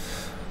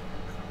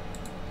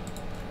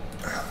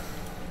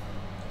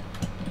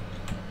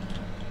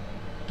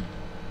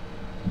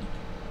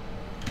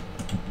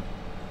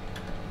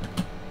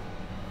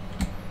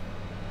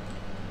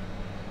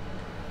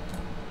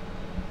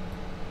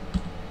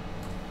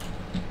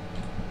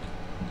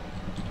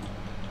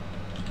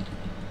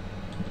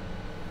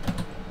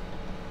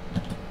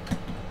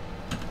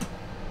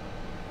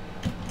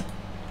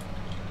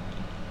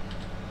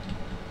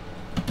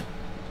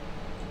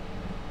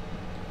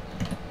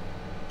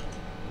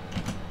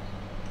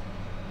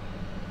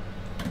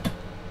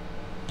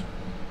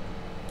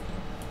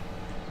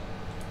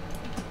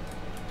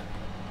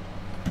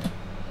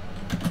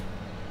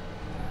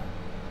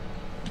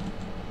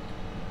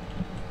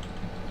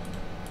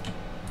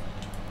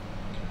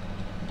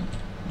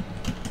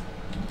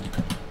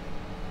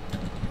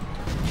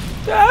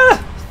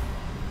 Ah!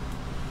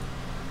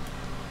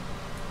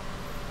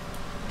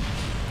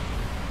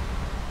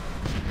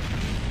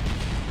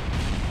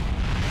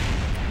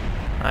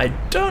 I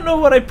don't know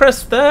what I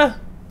pressed there,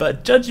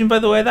 but judging by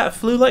the way that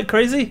flew like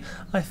crazy,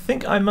 I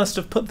think I must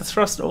have put the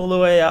thrust all the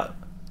way up.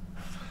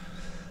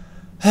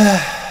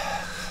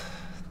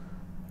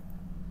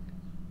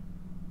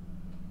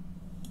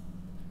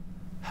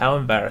 How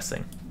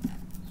embarrassing.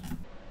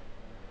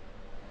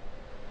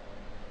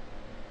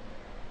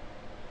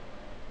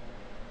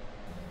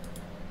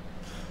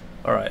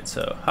 Alright,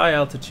 so high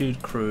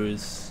altitude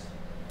cruise.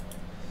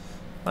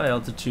 High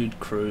altitude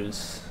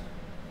cruise.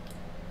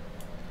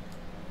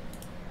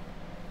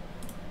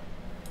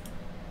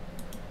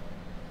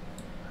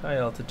 High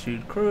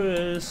altitude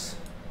cruise.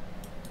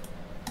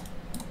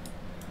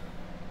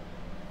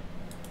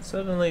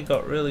 suddenly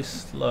got really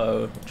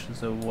slow, which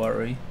is a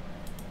worry.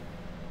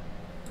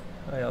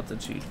 High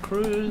altitude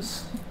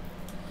cruise.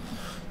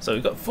 So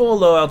we've got 4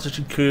 low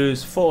altitude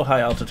crews, 4 high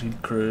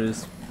altitude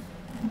crews.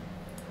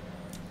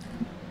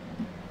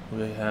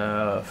 We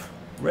have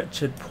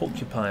wretched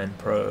porcupine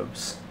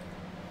probes.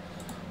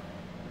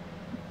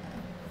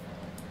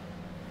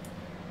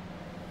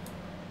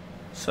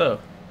 So,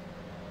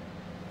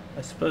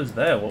 I suppose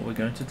they're what we're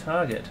going to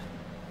target.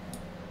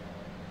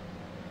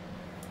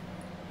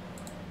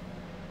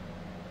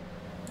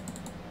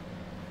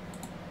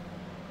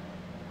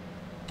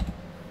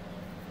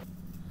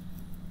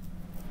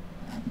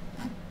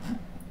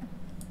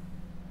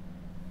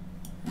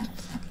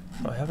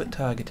 I have it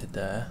targeted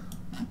there.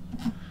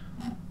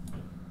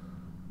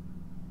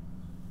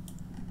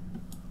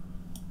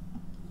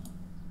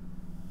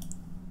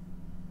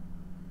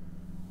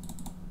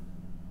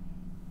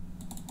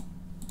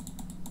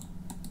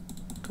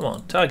 Come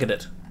on, target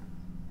it.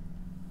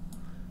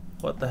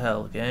 What the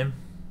hell, game?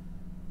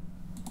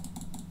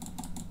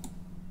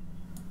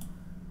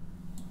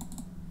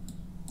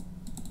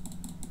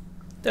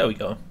 There we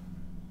go.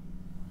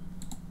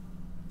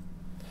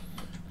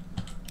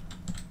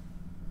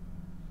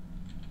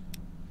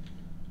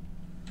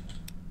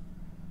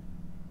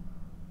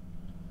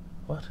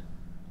 What?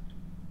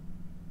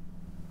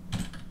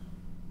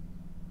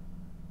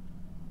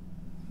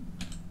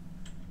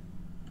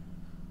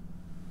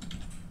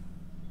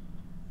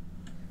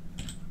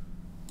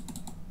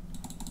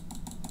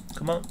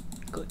 Come on.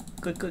 Click,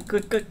 click, click,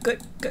 click, click, click,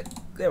 click.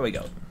 There we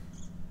go.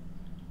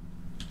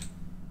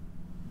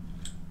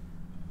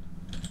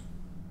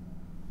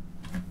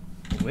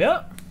 Here we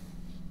are.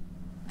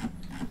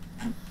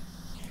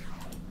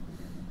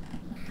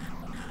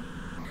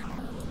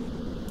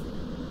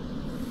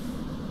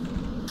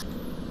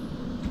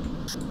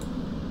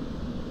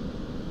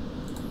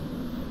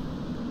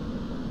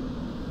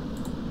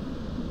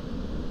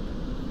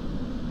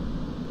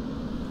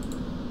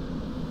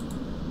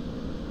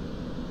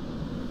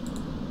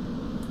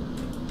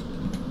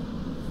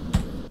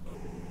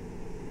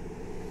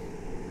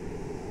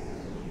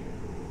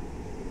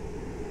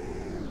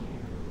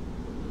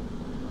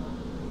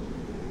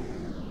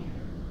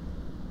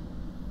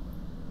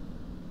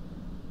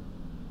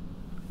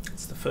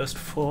 It's the first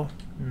 4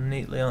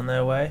 neatly on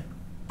their way.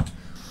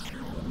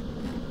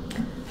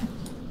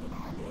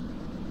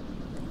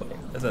 Wait,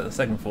 is that the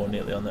second 4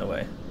 neatly on their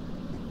way?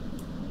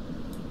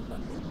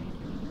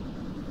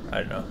 I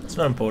don't know. It's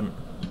not important.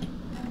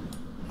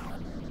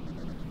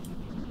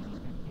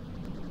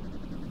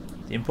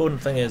 The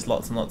important thing is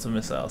lots and lots of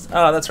missiles.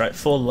 Ah, that's right.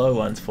 4 low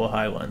ones, 4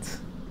 high ones.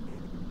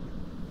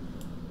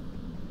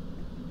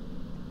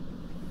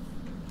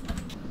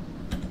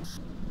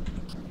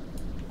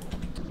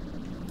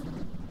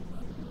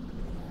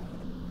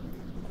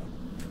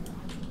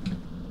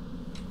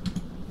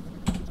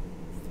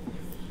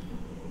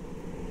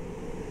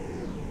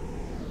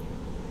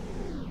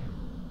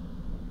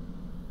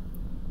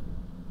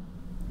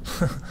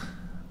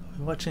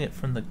 We're watching it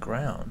from the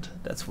ground.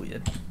 That's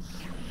weird.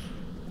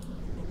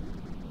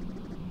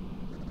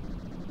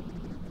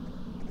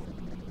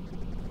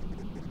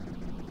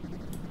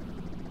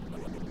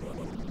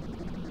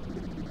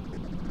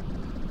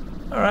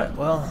 Alright,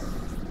 well,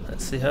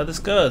 let's see how this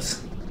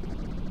goes.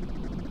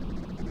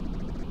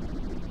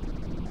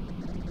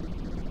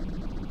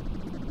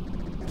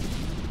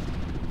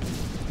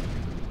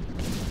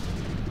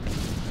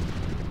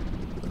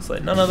 Looks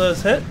like none of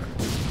those hit.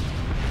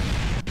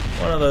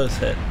 One of those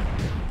hit.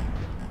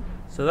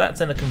 So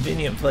that's in a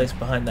convenient place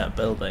behind that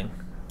building.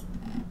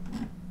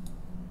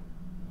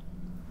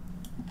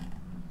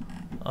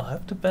 I'll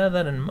have to bear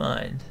that in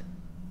mind.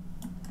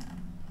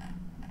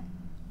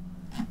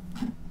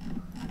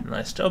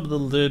 Nice job,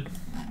 little dude.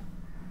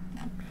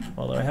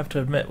 Although I have to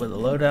admit, with a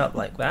loadout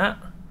like that,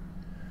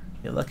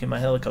 you're lucky my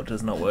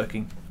helicopter's not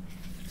working.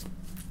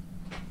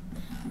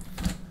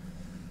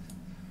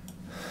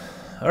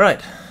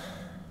 Alright.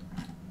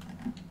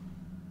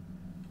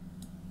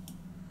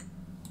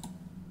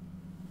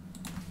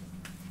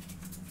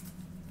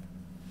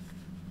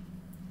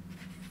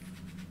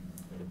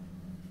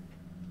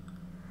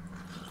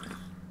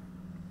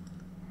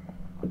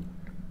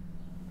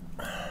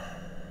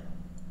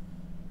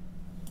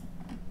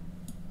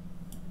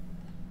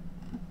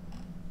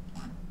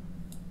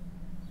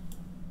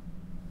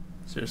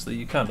 Seriously,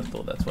 you can't have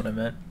thought that's what I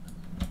meant.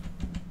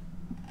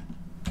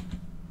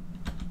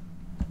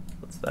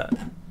 What's that?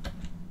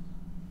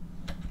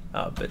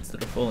 Ah, bits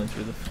that are falling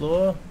through the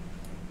floor.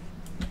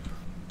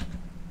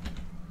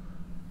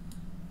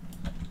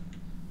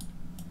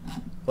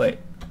 Wait,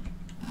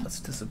 that's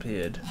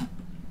disappeared.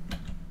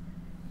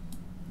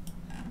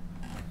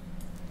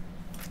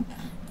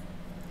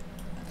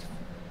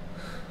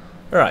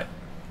 Alright.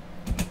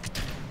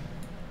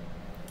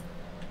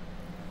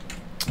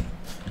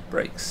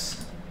 Brakes.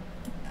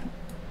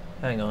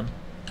 Hang on.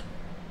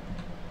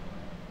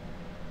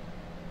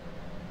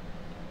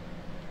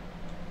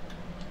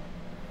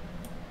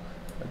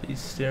 Are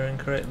these steering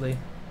correctly?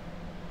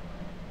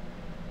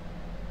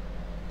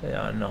 They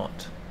are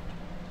not.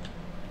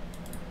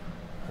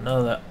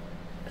 Another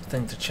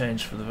thing to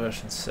change for the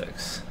version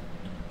 6.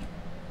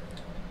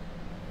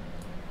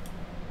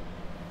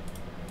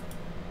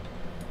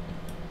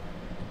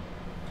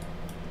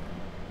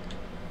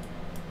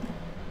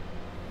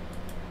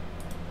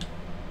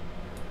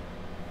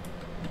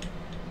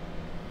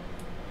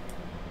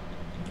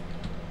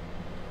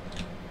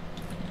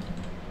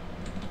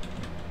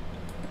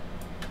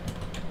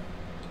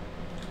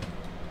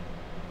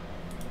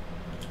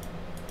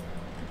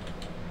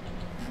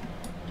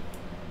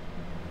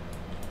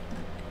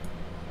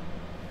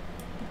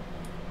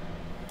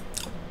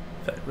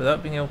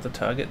 Without being able to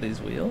target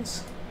these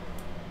wheels,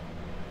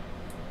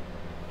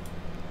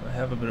 I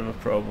have a bit of a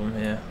problem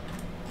here.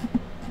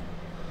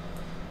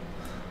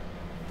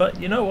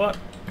 But you know what?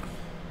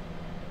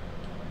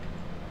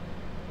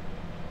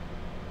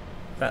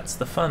 That's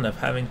the fun of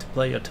having to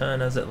play your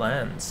turn as it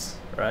lands,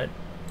 right?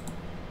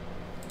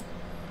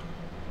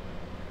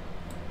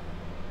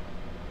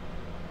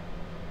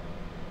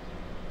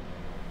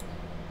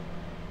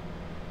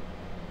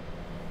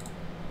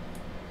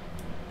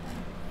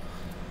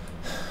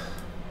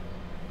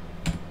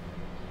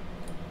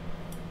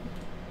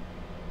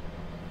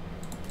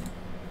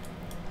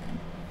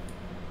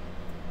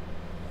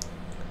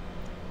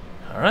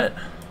 Alright.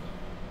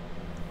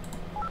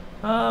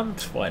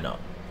 Why not?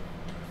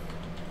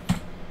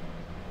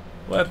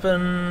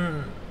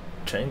 Weapon,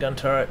 chain gun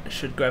turret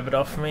should grab it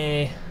off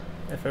me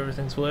if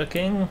everything's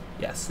working.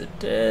 Yes, it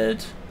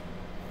did.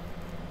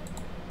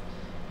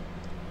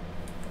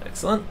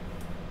 Excellent.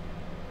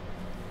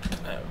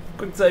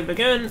 Quick save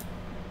again.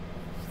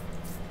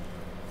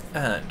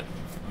 And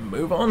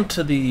move on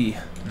to the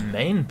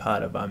main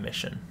part of our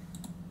mission.